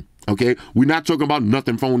 1. Okay, we're not talking about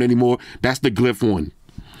nothing phone anymore. That's the Glyph 1.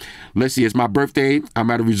 Let's see, it's my birthday. I'm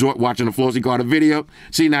at a resort watching a Flossy Carter video.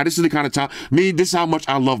 See, now this is the kind of time, this is how much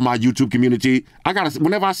I love my YouTube community.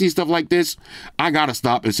 Whenever I see stuff like this, I gotta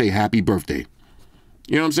stop and say happy birthday.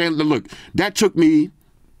 You know what I'm saying? Look, that took me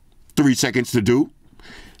 3 seconds to do.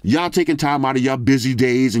 Y'all taking time out of your busy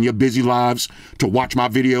days and your busy lives to watch my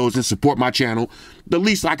videos and support my channel. The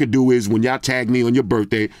least I could do is when y'all tag me on your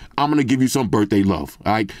birthday, I'm going to give you some birthday love.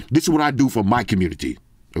 All right? This is what I do for my community.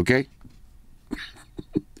 Okay?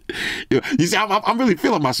 You see, I'm really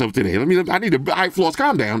feeling myself today. I need to. All right, Floss,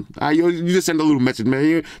 calm down. You just send a little message,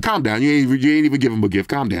 man. Calm down. You ain't even give him a gift.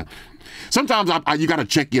 Calm down. Sometimes you got to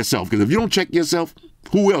check yourself, because if you don't check yourself,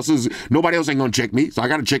 who else is? Nobody else ain't gonna check me. So I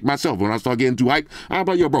got to check myself. When I start getting too hyped, I'm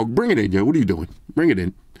like, yo, bro, bring it in, yo. What are you doing? Bring it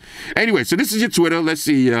in. Anyway, so this is your Twitter. Let's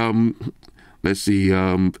see.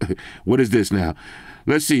 What is this now?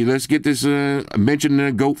 Let's see. Let's get this. Mention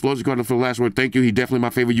the GOAT, Flossy Carter, for the last word. Thank you. He definitely my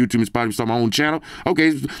favorite YouTube inspired me to start my own channel.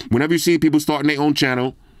 Okay, whenever you see people starting their own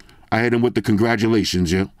channel, I hit them with the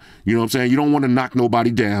congratulations, yo. You know what I'm saying? You don't want to knock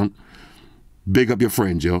nobody down. Big up your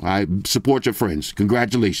friends, yo. I support your friends.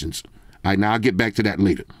 Congratulations. All right, now I'll get back to that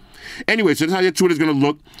later. Anyway, so that's how your Twitter's going to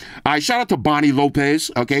look. All right, shout out to Bonnie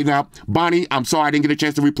Lopez. Okay, now, Bonnie, I'm sorry I didn't get a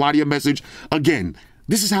chance to reply to your message. Again,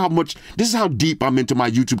 this is how deep I'm into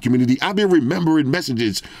my YouTube community. I've been remembering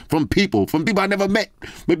messages from people I never met.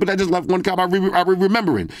 But I just left one comment I be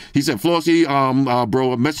remembering. He said, Flossy,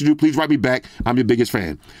 bro, I message you. Please write me back. I'm your biggest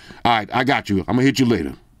fan. All right, I got you. I'm going to hit you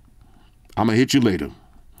later.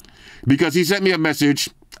 Because he sent me a message.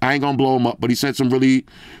 I ain't gonna blow him up, but he said some really,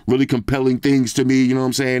 really compelling things to me. You know what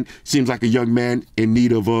I'm saying? Seems like a young man in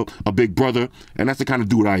need of a big brother, and that's the kind of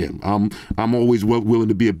dude I am. I'm always willing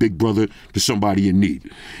to be a big brother to somebody in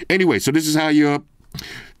need. Anyway, so this is how your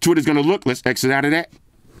Twitter's gonna look. Let's exit out of that.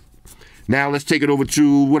 Now let's take it over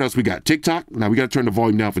to what else we got? TikTok. Now we gotta turn the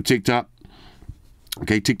volume down for TikTok.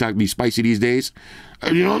 Okay, TikTok be spicy these days.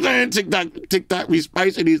 You know what I'm saying? TikTok be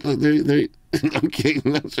spicy these days. Okay,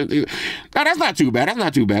 now that's not too bad.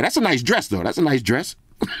 That's a nice dress, though. That's a nice dress.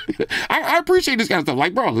 I appreciate this kind of stuff.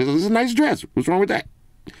 Like, bro, this is a nice dress. What's wrong with that?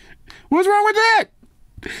 What's wrong with that?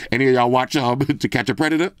 Any of y'all watch To Catch a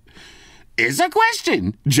Predator? It's a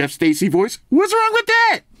question. Jeff Stacy voice. What's wrong with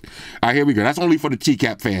that? All right, here we go. That's only for the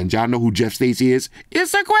TCAP fans. Y'all know who Jeff Stacy is?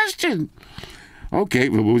 It's a question. Okay,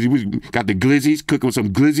 we got the glizzies, cooking with some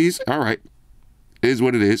glizzies. All right, it is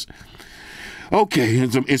what it is. Okay,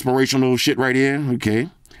 and some inspirational shit right here. Okay,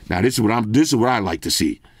 now this is what I like to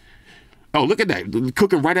see. Oh, look at that,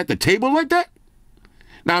 cooking right at the table like that.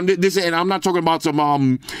 Now and I'm not talking about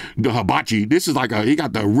some the hibachi. This is like he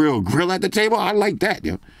got the real grill at the table. I like that,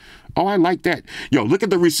 yo. Oh, I like that. Yo, look at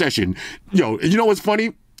the recession. Yo, you know what's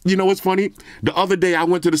funny? The other day I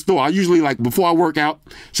went to the store. I usually, like, before I work out,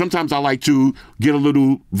 sometimes I like to get a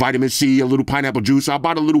little vitamin C, a little pineapple juice. I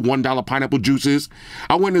bought a little $1 pineapple juices.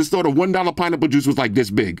 I went to the store. The $1 pineapple juice was like this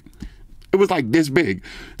big. It was like this big.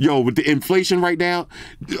 Yo, with the inflation right now,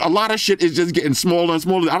 a lot of shit is just getting smaller and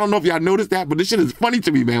smaller. I don't know if y'all noticed that, but this shit is funny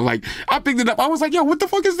to me, man. Like, I picked it up. I was like, yo, what the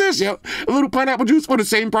fuck is this, yo? A little pineapple juice for the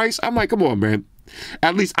same price? I'm like, come on, man.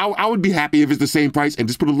 At least I would be happy if it's the same price and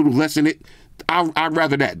just put a little less in it. I'd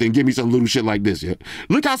rather that than give me some little shit like this, yeah.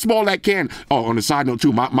 Look how small that can. Oh, on the side note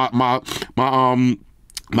too, my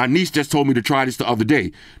niece just told me to try this the other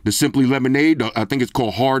day. The Simply Lemonade, I think it's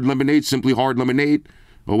called Hard Lemonade, Simply Hard Lemonade,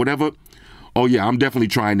 or whatever. Oh yeah, I'm definitely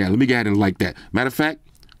trying that. Let me go ahead and like that. Matter of fact,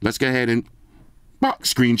 let's go ahead and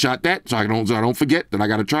screenshot that so I don't forget that I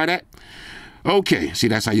gotta try that. Okay, see,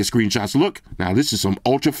 that's how your screenshots look. Now this is some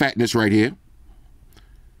ultra fatness right here.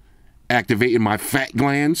 Activating my fat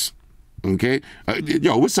glands. Okay,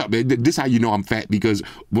 yo, what's up, man? This how you know I'm fat, because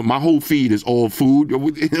my whole feed is all food.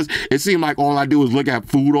 It seemed like all I do is look at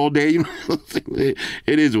food all day. You know,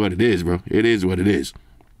 it is what it is, bro. It is what it is.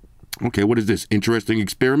 Okay, what is this? Interesting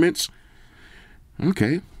experiments.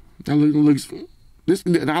 Okay, that looks. This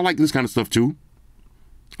I like this kind of stuff too.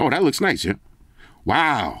 Oh, that looks nice, yeah.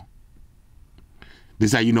 Wow.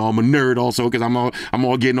 This is how you know I'm a nerd, also, because I'm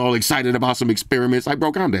all getting all excited about some experiments. Like,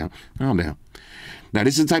 bro, calm down. Now,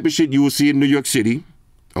 this is the type of shit you will see in New York City.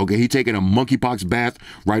 Okay, he taking a monkeypox bath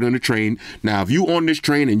right on the train. Now, if you on this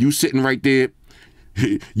train and you sitting right there,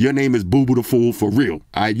 your name is Boo Boo the Fool for real.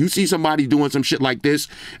 All right, you see somebody doing some shit like this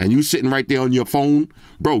and you sitting right there on your phone,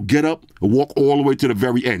 bro, get up and walk all the way to the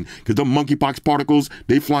very end, because the monkeypox particles,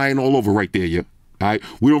 they flying all over right there, yeah. All right,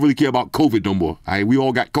 we don't really care about COVID no more. All right, we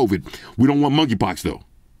all got COVID. We don't want monkeypox though.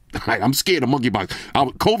 All right, I'm scared of monkeypox.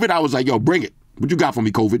 COVID, I was like, yo, bring it. What you got for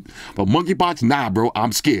me, COVID? But monkeypox, nah, bro,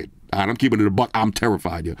 I'm scared. All right, I'm keeping it a buck. I'm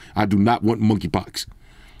terrified, yo. I do not want monkeypox.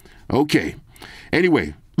 Okay.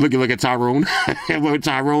 Anyway, look at Tyrone.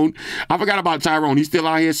 Tyrone. I forgot about Tyrone. He's still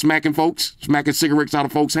out here smacking cigarettes out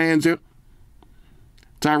of folks' hands here.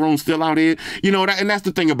 Tyrone's still out here. You know, and that's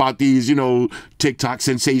the thing about these, you know, TikTok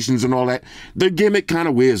sensations and all that. The gimmick kind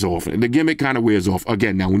of wears off.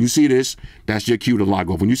 Again, now, when you see this, that's your cue to log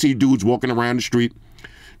off. When you see dudes walking around the street,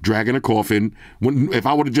 dragging a coffin, if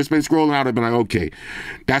I would have just been scrolling out, I'd been like, okay,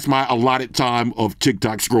 that's my allotted time of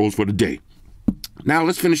TikTok scrolls for the day. Now,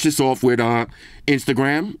 let's finish this off with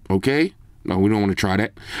Instagram, okay? No, we don't want to try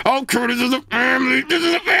that. Oh, Curtis, this is a family. This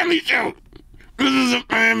is a family show. This is a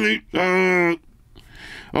family show.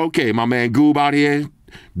 Okay, my man Goob out here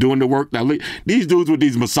doing the work. Now, these dudes with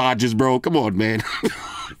these massages, bro. Come on, man.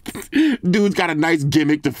 Dude's got a nice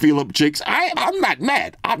gimmick to feel up chicks. I'm not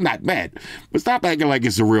mad. I'm not mad. But stop acting like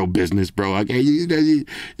it's a real business, bro. Okay, you're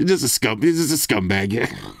just a scum. You're just a scumbag. Yeah.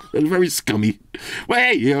 It's very scummy. Well,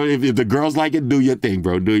 hey, you know, if the girls like it, do your thing,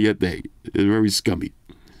 bro. Do your thing. It's very scummy.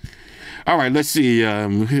 All right, let's see.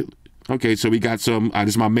 Okay, so we got some. This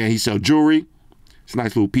is my man. He sells jewelry. It's a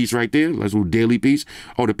nice little piece right there. Nice little daily piece.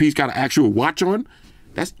 Oh, the piece got an actual watch on.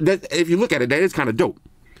 That. If you look at it, that is kind of dope.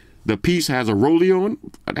 The piece has a rollie on.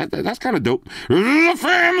 That's kind of dope. This is a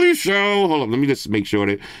family show. Hold on, let me just make sure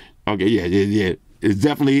that. Okay, yeah. It's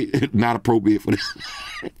definitely not appropriate for this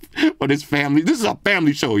for this family. This is a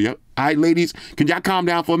family show, yo. All right, ladies, can y'all calm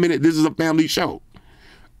down for a minute? This is a family show.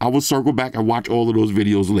 I will circle back and watch all of those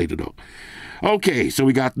videos later, though. Okay, so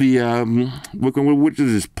we got the which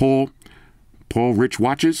is this? Paul Rich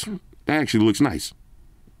watches. That actually looks nice.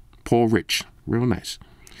 Paul Rich, real nice.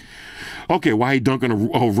 Okay, why he dunking a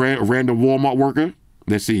random Walmart worker?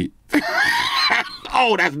 Let's see.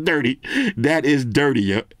 Oh, that's dirty. That is dirty,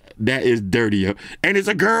 yo. That is dirty, yo. And it's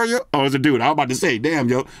a girl, yo. Oh, it's a dude. I was about to say, damn,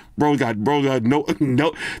 yo. Bro got no.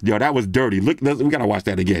 Yo, that was dirty. Look, we gotta watch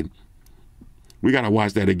that again. We gotta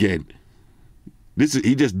watch that again.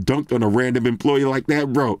 He just dunked on a random employee like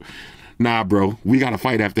that, bro. Nah, bro. We gotta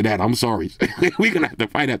fight after that. I'm sorry. We gonna have to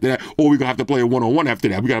fight after that, or we gonna have to play a 1-on-1 after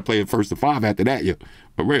that. We gotta play a 1st to 5 after that, yo.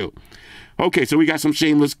 For real. Okay, so we got some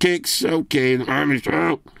shameless kicks. Okay,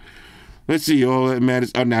 let's see. Oh, that man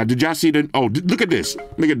is. Now, did y'all see the? Oh, look at this.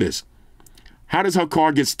 Look at this. How does her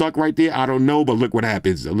car get stuck right there? I don't know, but look what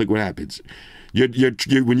happens. Look what happens.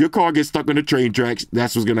 When your car gets stuck on the train tracks,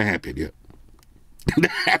 that's what's gonna happen. Yeah.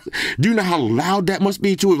 Do you know how loud that must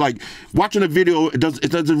be too? Like watching a video, it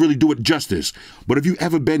doesn't really do it justice. But if you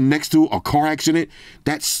ever been next to a car accident,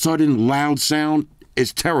 that sudden loud sound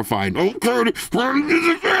is terrifying. Oh,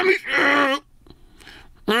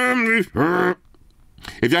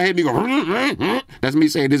 if y'all hear me go, that's me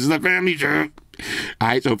saying this is a family show. All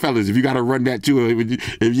right, so fellas, if you gotta run that too,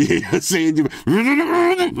 if you're saying,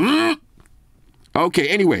 okay,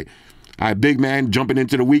 anyway. All right, big man jumping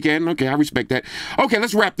into the weekend. Okay, I respect that. Okay,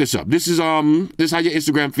 let's wrap this up. This is how your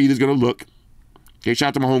Instagram feed is gonna look. Okay, shout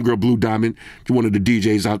out to my homegirl Blue Diamond. She's one of the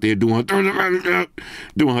DJs out there doing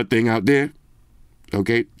her thing out there.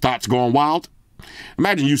 Okay, thoughts going wild.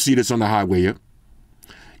 Imagine you see this on the highway, yeah?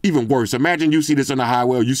 Even worse, imagine you see this on the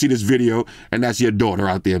highway or you see this video and that's your daughter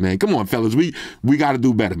out there, man. Come on, fellas, we got to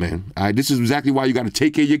do better, man. All right, this is exactly why you got to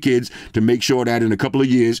take care of your kids to make sure that in a couple of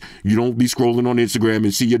years you don't be scrolling on Instagram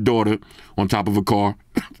and see your daughter on top of a car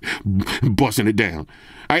busting it down.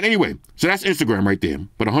 All right, anyway, so that's Instagram right there.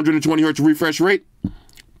 But 120 hertz refresh rate,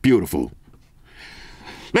 beautiful.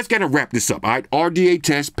 Let's get to wrap this up, all right? RDA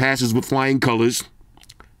test passes with flying colors.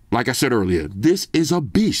 Like I said earlier, this is a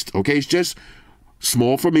beast, okay? It's just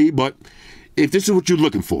small for me, but if this is what you're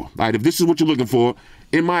looking for, all right, if this is what you're looking for,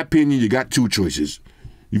 in my opinion, you got two choices.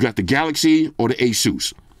 You got the Galaxy or the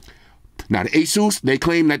Asus. Now, the Asus, they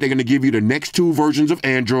claim that they're going to give you the next 2 versions of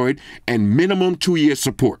Android and minimum 2-year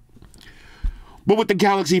support. But with the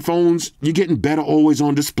Galaxy phones, you're getting better always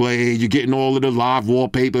on display. You're getting all of the live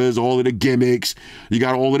wallpapers, all of the gimmicks. You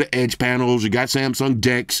got all of the edge panels. You got Samsung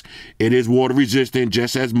DeX. It is water resistant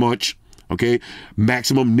just as much. Okay,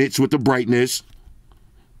 maximum nits with the brightness.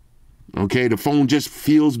 Okay, the phone just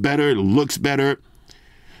feels better. It looks better.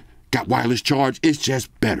 Got wireless charge. It's just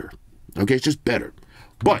better. Okay, it's just better.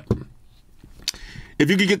 But if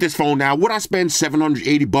you could get this phone now, would I spend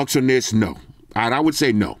 $780 on this? No. All right, I would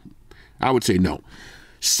say no. I would say no.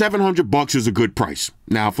 $700 is a good price.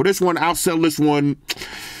 Now, for this one, I'll sell this one.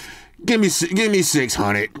 Give me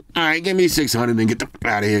 600. All right, give me 600 and get the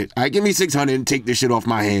out of here. All right, give me 600 and take this shit off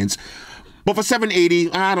my hands. But for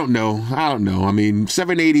 $780, I don't know. I mean,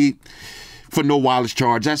 $780 for no wireless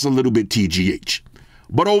charge, that's a little bit TGH.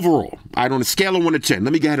 But overall, all right, on a scale of 1 to 10,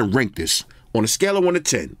 let me go ahead and rank this. On a scale of 1 to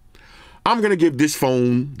 10, I'm going to give this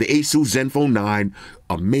phone, the Asus Zenfone 9,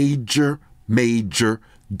 a major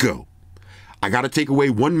go. I got to take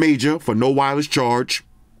away one major for no wireless charge,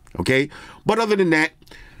 okay? But other than that,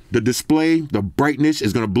 the display, the brightness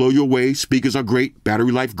is going to blow you away. Speakers are great.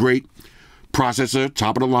 Battery life, great. Processor,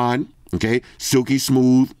 top of the line, okay? Silky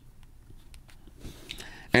smooth.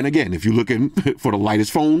 And again, if you're looking for the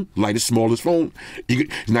lightest phone, smallest phone, you're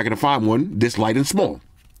not going to find one this light and small.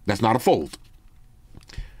 That's not a fold.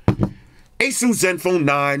 Asus Zenfone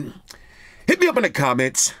 9. Hit me up in the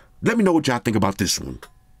comments. Let me know what y'all think about this one.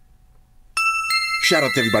 Shout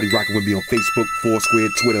out to everybody rocking with me on Facebook, Foursquare,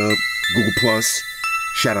 Twitter, Google Plus.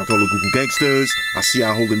 Shout out to all the Google gangsters. I see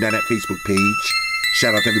y'all holding down that Facebook page.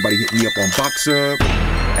 Shout out to everybody hitting me up on Boxer.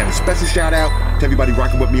 And a special shout out to everybody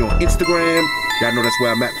rocking with me on Instagram. Y'all know that's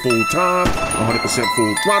where I'm at full time, 100%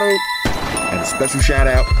 full throttle. And a special shout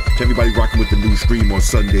out to everybody rocking with the new stream on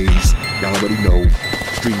Sundays. Y'all already know.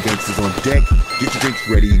 Stream gangsters on deck. Get your drinks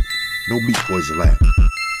ready. No meat boys allowed.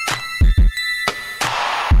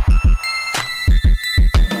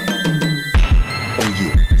 Oh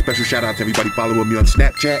yeah. Special shout out to everybody following me on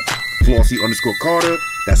Snapchat. Flossy_Carter.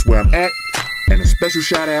 That's where I'm at. And a special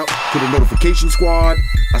shout out to the notification squad.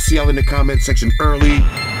 I see y'all in the comment section early.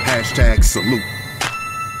 Hashtag salute.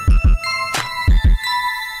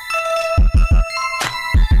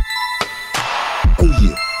 Oh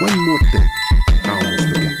yeah, one more thing. I almost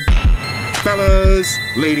forgot. Fellas,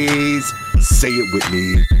 ladies, say it with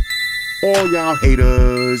me. All y'all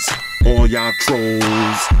haters, all y'all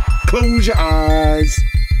trolls, close your eyes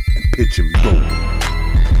and picture me rolling.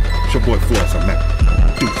 It's your boy Floss, I'm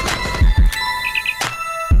out. Deuces.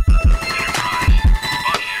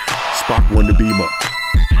 Spock won the beam up.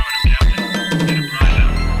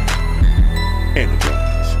 Energize.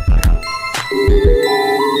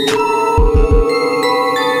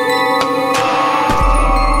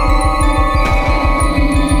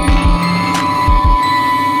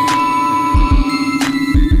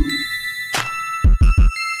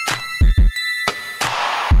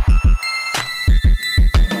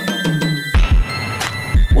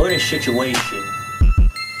 We're in a situation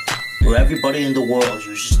where everybody in the world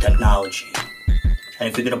uses technology. And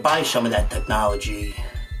if you're gonna buy some of that technology,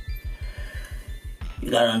 you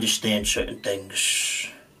gotta understand certain things.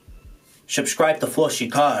 Subscribe to Flossy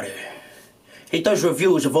Carter. He does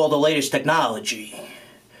reviews of all the latest technology.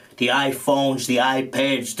 The iPhones, the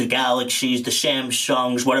iPads, the Galaxies, the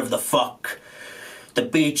Samsungs, whatever the fuck. The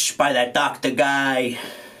Beats by that doctor guy.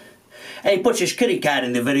 And he puts his kitty cat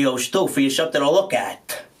in the videos too for you something to look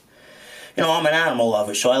at. You know, I'm an animal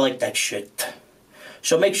lover, so I like that shit.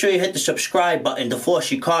 So make sure you hit the subscribe button to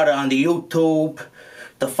Flossy Carter on the YouTube,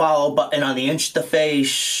 the follow button on the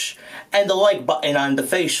Instaface, and the like button on the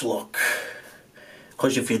Facelook.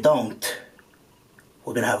 Because if you don't,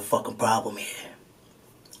 we're gonna have a fucking problem here.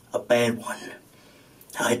 A bad one.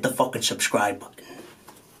 Now hit the fucking subscribe button.